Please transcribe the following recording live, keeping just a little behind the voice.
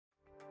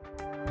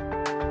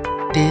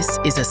This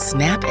is a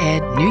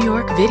SnapEd New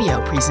York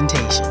video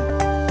presentation.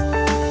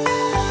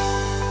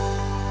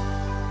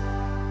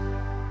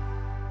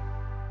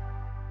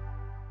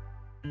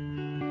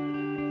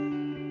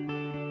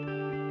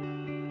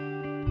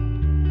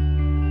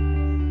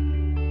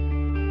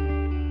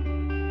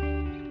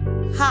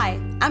 Hi,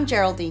 I'm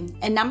Geraldine,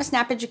 and I'm a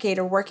SNAP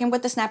educator working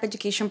with the SNAP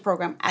Education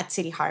program at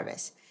City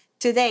Harvest.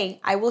 Today,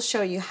 I will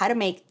show you how to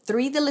make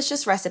 3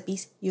 delicious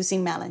recipes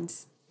using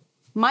melons.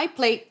 My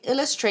plate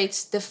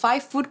illustrates the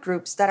 5 food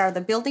groups that are the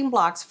building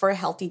blocks for a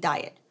healthy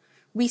diet.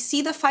 We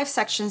see the 5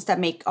 sections that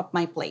make up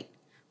my plate: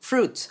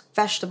 fruits,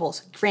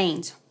 vegetables,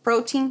 grains,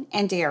 protein,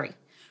 and dairy.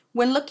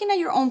 When looking at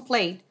your own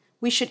plate,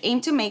 we should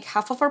aim to make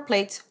half of our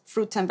plates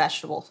fruits and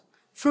vegetables.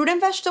 Fruit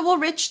and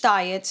vegetable-rich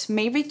diets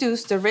may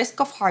reduce the risk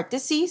of heart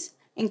disease,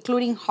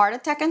 including heart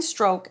attack and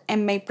stroke,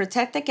 and may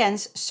protect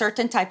against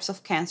certain types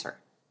of cancer.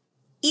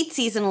 Eat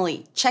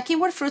seasonally. Checking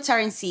what fruits are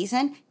in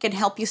season can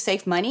help you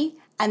save money,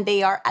 and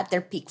they are at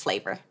their peak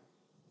flavor.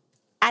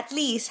 At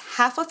least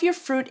half of your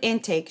fruit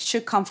intake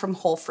should come from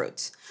whole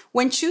fruits.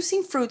 When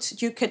choosing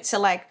fruits, you could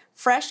select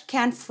fresh,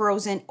 canned,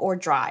 frozen, or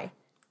dry.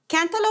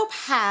 Cantaloupe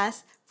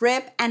has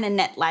rib and a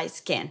net-like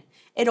skin.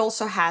 It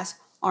also has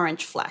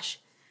orange flesh.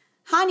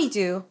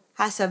 Honeydew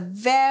has a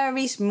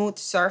very smooth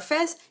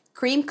surface,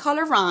 cream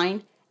color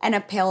rind, and a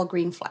pale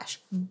green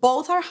flesh.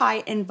 Both are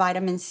high in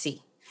vitamin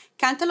C.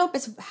 Cantaloupe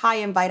is high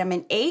in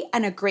vitamin A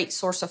and a great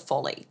source of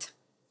folate.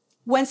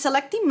 When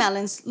selecting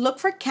melons, look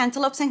for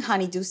cantaloupes and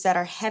honeydews that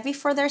are heavy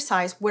for their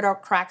size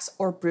without cracks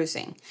or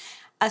bruising.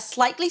 A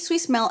slightly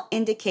sweet smell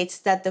indicates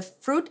that the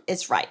fruit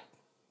is ripe.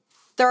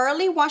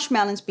 Thoroughly wash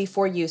melons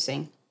before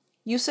using.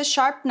 Use a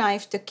sharp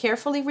knife to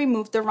carefully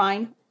remove the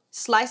rind.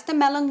 Slice the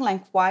melon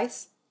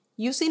lengthwise.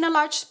 Using a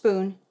large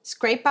spoon,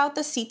 scrape out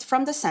the seeds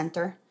from the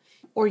center,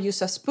 or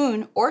use a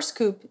spoon or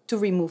scoop to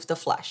remove the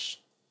flesh.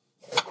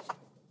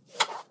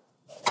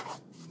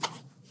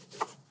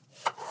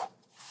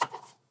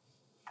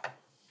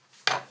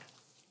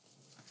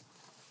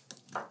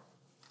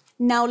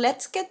 Now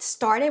let's get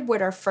started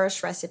with our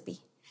first recipe: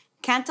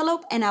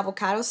 cantaloupe and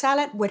avocado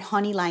salad with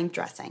honey lime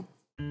dressing.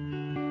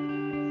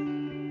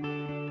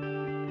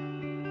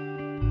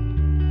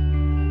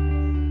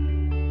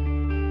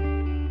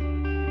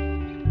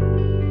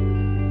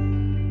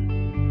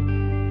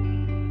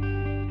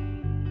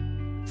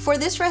 For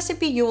this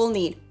recipe, you will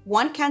need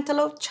 1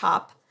 cantaloupe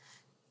chopped,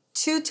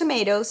 2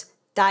 tomatoes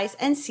diced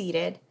and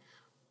seeded,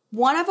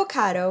 1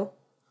 avocado,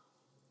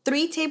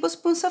 3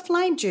 tablespoons of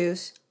lime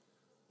juice,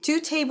 2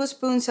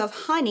 tablespoons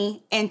of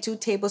honey, and 2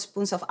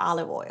 tablespoons of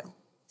olive oil.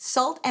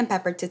 Salt and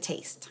pepper to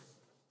taste.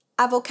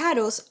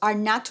 Avocados are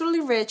naturally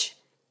rich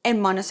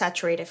in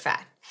monosaturated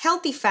fat,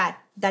 healthy fat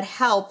that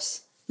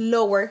helps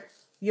lower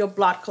your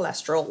blood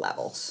cholesterol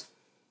levels.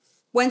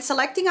 When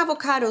selecting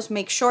avocados,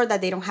 make sure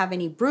that they don't have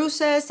any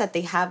bruises, that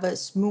they have a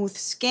smooth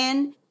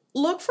skin.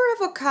 Look for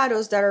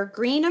avocados that are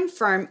green and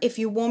firm if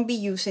you won't be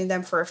using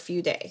them for a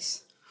few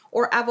days,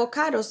 or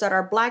avocados that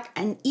are black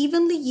and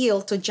evenly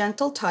yield to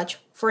gentle touch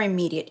for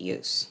immediate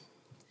use.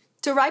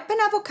 To ripen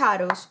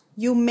avocados,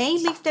 you may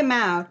leave them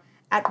out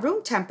at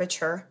room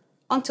temperature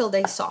until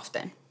they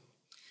soften.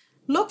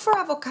 Look for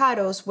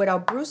avocados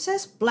without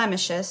bruises,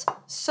 blemishes,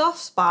 soft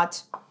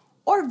spots,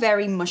 or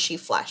very mushy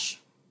flesh.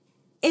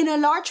 In a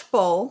large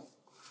bowl,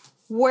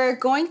 we're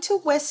going to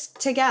whisk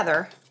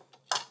together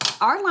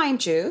our lime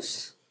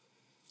juice,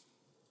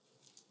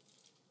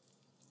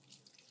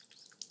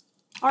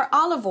 our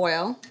olive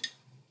oil,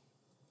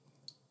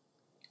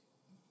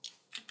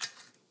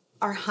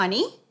 our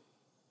honey,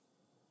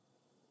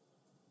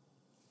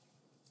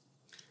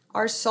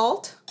 our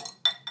salt,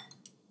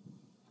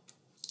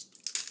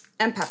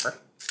 and pepper.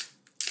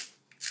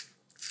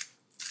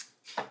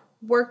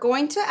 We're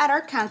going to add our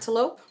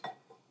cantaloupe.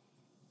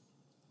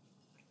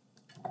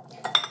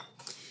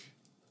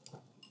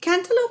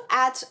 Cantaloupe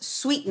adds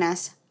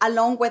sweetness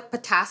along with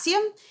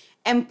potassium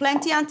and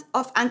plenty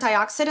of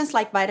antioxidants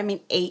like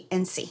vitamin A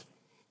and C.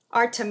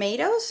 Our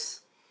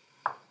tomatoes,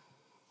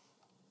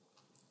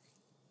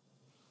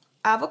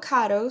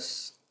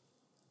 avocados,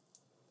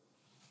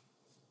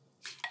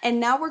 and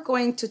now we're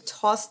going to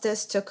toss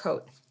this to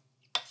coat.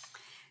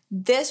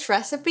 This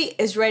recipe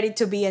is ready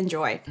to be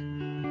enjoyed.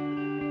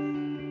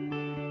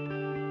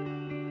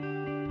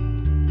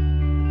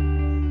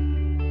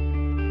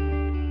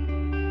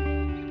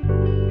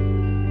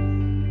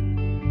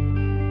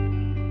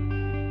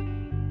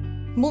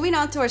 Moving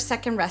on to our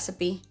second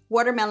recipe,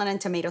 watermelon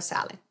and tomato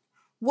salad.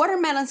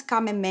 Watermelons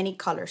come in many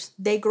colors.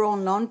 They grow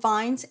on long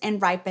vines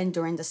and ripen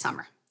during the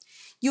summer.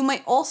 You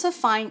may also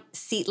find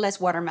seedless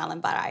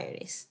watermelon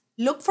varieties.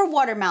 Look for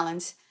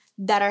watermelons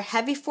that are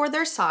heavy for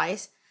their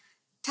size.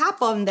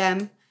 Tap on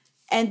them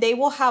and they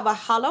will have a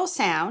hollow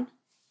sound.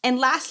 And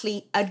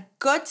lastly, a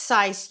good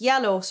sized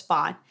yellow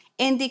spot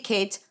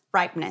indicates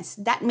ripeness.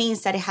 That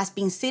means that it has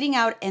been sitting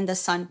out in the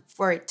sun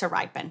for it to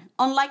ripen.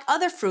 Unlike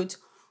other fruits,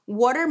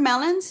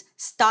 watermelons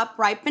stop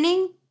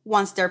ripening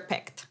once they're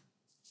picked.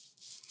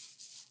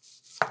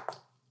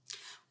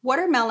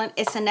 Watermelon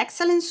is an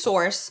excellent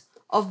source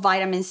of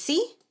vitamin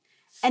C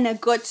and a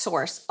good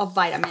source of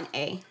vitamin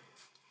A.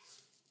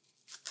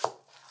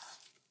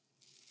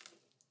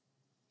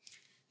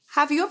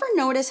 Have you ever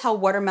noticed how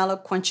watermelon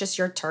quenches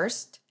your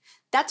thirst?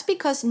 That's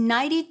because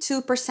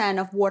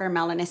 92% of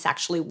watermelon is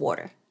actually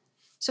water.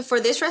 So for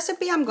this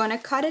recipe, I'm going to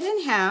cut it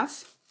in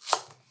half.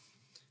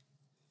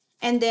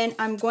 And then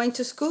I'm going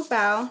to scoop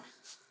out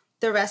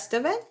the rest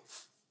of it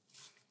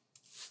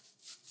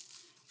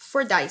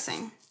for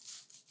dicing.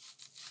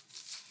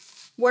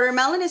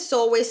 Watermelon is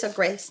always a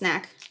great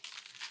snack.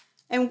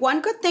 And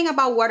one good thing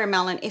about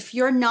watermelon, if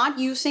you're not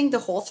using the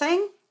whole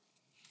thing,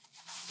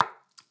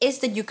 is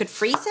that you could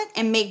freeze it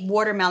and make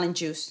watermelon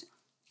juice.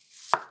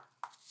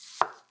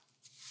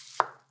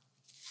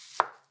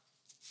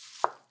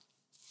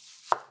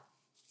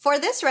 For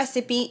this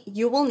recipe,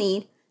 you will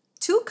need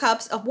 2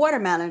 cups of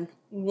watermelon,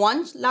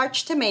 1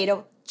 large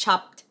tomato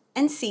chopped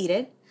and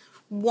seeded,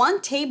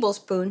 1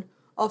 tablespoon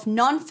of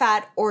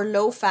non-fat or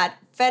low-fat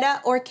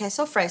feta or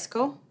queso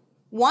fresco,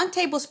 1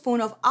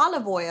 tablespoon of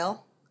olive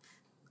oil,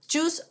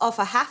 juice of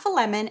a half a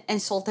lemon,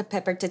 and salt and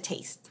pepper to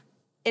taste.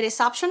 It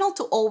is optional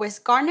to always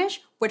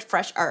garnish with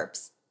fresh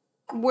herbs.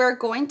 We're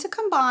going to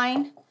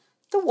combine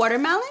the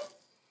watermelon,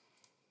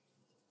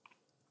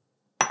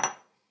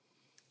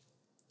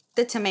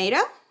 the tomato,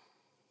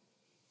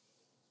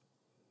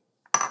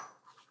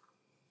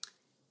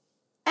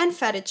 and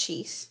feta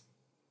cheese.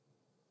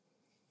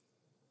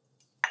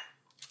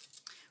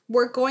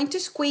 We're going to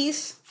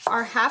squeeze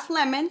our half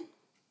lemon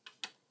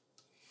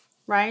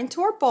right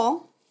into our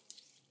bowl.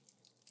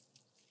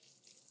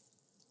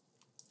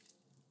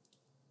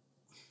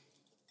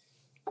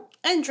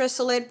 And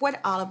drizzle it with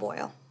olive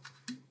oil.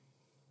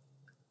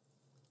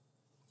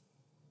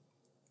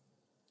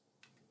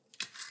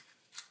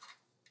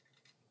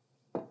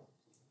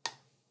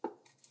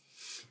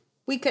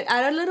 We could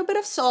add a little bit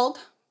of salt,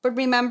 but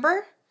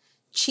remember,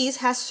 cheese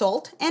has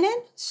salt in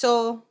it,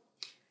 so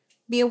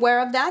be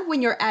aware of that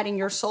when you're adding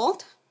your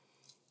salt.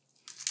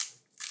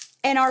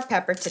 And our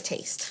pepper to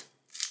taste.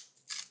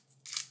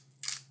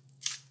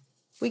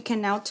 We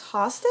can now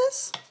toss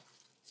this.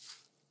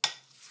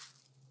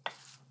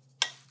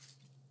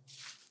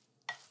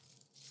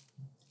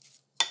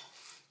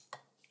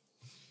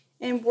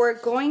 And we're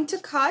going to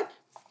cut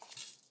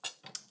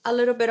a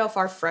little bit of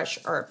our fresh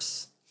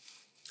herbs.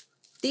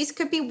 These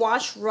could be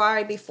washed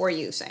right before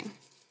using.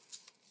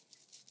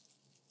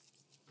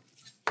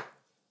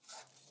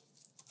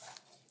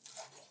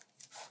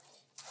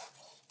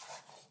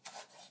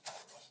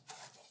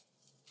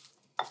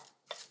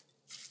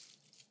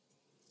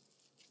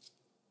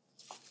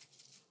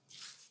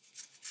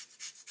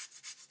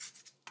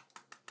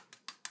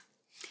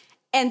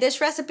 And this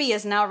recipe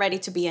is now ready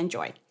to be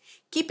enjoyed.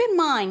 Keep in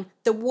mind,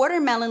 the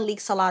watermelon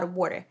leaks a lot of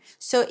water.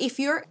 So if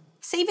you're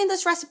saving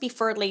this recipe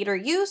for later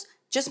use,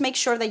 just make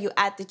sure that you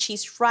add the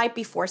cheese right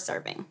before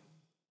serving.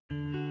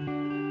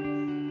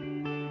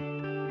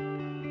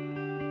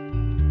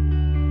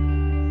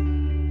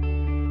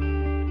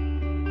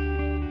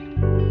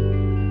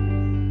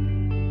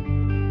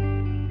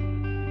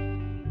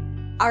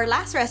 Our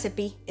last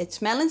recipe,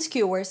 it's melon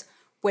skewers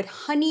with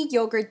honey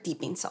yogurt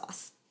dipping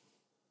sauce.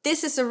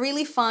 This is a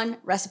really fun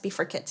recipe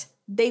for kids.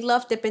 They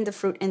love dipping the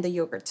fruit in the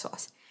yogurt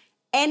sauce.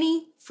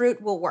 Any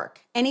fruit will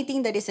work.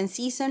 Anything that is in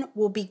season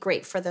will be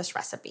great for this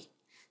recipe.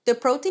 The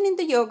protein in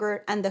the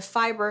yogurt and the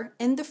fiber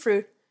in the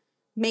fruit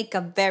make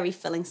a very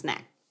filling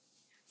snack.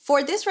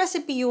 For this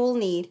recipe, you will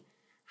need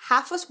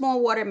half a small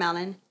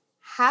watermelon,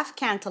 half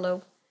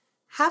cantaloupe,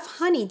 half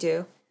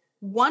honeydew,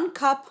 1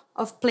 cup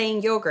of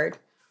plain yogurt,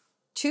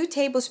 2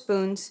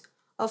 tablespoons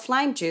of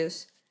lime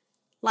juice,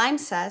 lime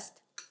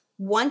zest,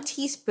 1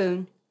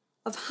 teaspoon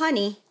of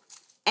honey,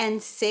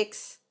 and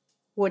 6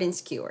 wooden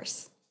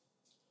skewers.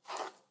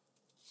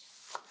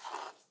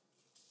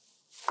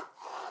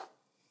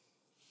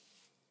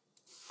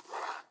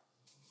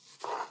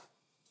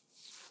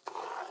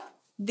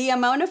 The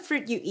amount of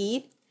fruit you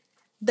eat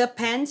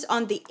depends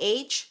on the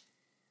age,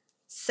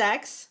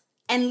 sex,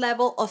 and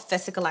level of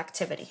physical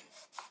activity.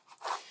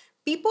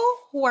 People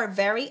who are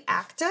very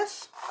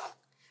active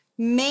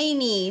may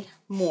need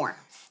more.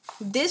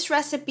 This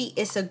recipe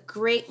is a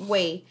great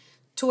way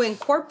to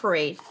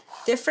incorporate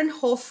different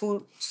whole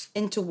foods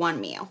into one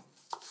meal.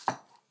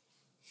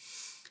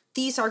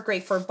 These are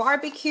great for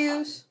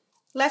barbecues.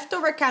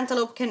 Leftover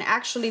cantaloupe can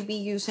actually be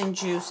used in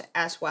juice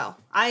as well.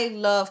 I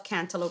love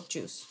cantaloupe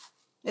juice.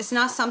 It's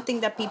not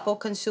something that people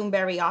consume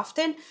very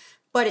often,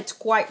 but it's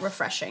quite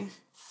refreshing.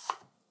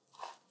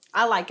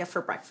 I like it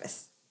for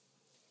breakfast.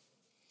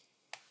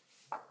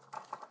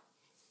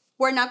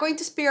 We're not going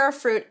to spear our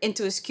fruit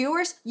into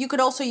skewers. You could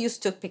also use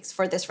toothpicks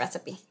for this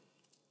recipe.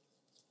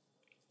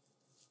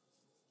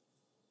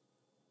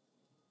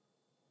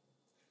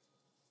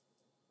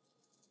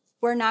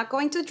 We're now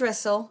going to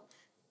drizzle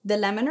the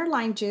lemon or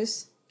lime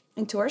juice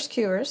into our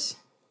skewers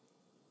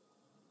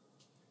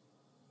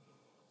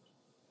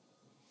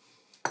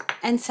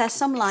and zest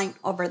some lime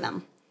over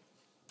them.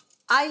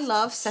 I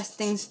love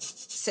zesting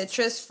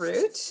citrus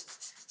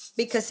fruits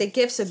because it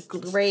gives a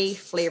great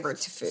flavor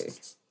to food.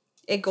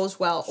 It goes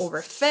well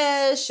over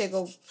fish, it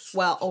goes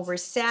well over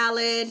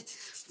salad,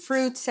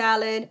 fruit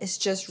salad. It's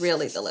just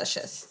really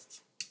delicious.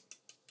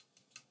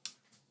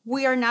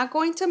 We are now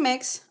going to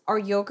mix our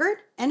yogurt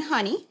and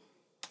honey,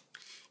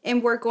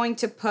 and we're going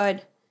to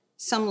put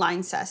some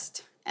lime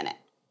zest in it.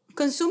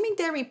 Consuming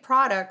dairy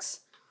products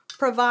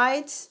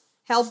provides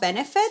health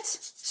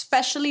benefits,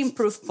 especially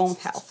improved bone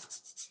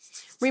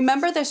health.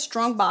 Remember that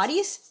strong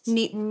bodies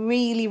need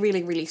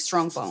really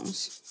strong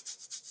bones.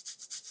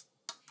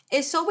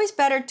 It's always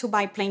better to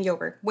buy plain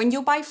yogurt. When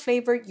you buy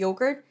flavored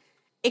yogurt,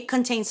 it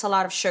contains a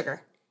lot of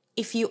sugar.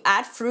 If you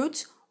add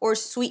fruits or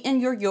sweeten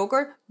your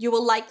yogurt, you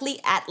will likely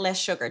add less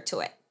sugar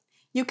to it.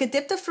 You could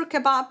dip the fruit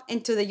kebab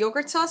into the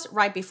yogurt sauce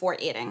right before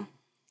eating.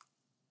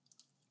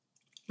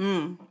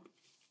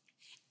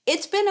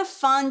 It's been a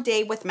fun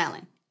day with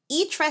Melon.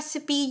 Each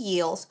recipe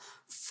yields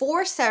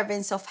 4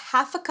 servings of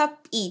half a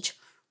cup each,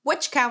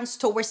 which counts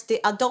towards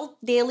the adult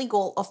daily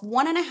goal of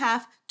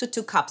 1.5 to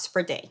 2 cups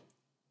per day.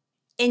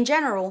 In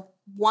general,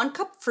 1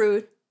 cup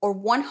fruit or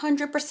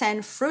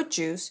 100% fruit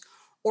juice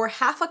or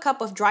half a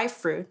cup of dry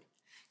fruit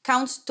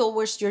counts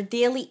towards your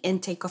daily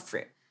intake of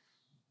fruit.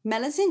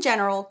 Melons in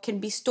general can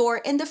be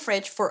stored in the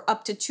fridge for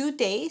up to 2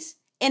 days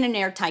in an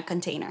airtight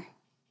container.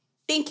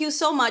 Thank you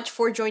so much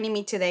for joining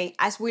me today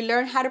as we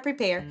learn how to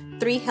prepare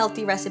 3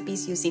 healthy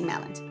recipes using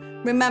melons.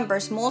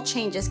 Remember, small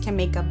changes can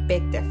make a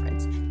big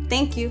difference.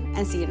 Thank you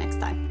and see you next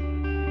time.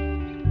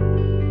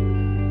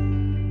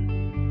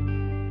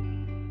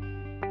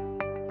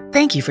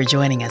 Thank you for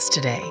joining us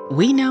today.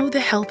 We know the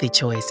healthy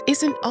choice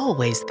isn't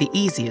always the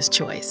easiest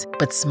choice,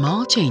 but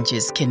small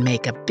changes can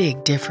make a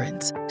big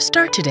difference.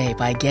 Start today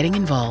by getting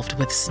involved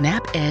with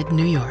SNAP-Ed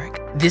New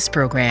York. This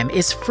program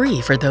is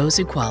free for those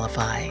who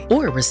qualify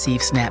or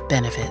receive SNAP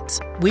benefits.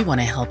 We want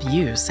to help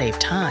you save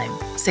time,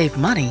 save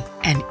money,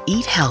 and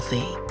eat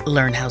healthy.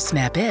 Learn how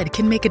SNAP-Ed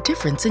can make a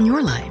difference in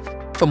your life.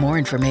 For more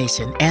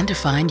information and to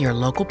find your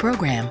local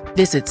program,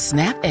 visit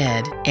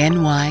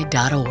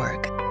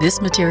snapedny.org. This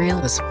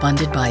material was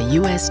funded by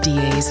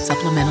USDA's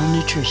Supplemental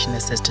Nutrition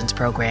Assistance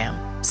Program.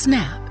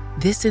 SNAP.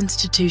 This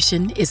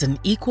institution is an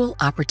equal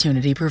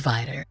opportunity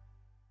provider.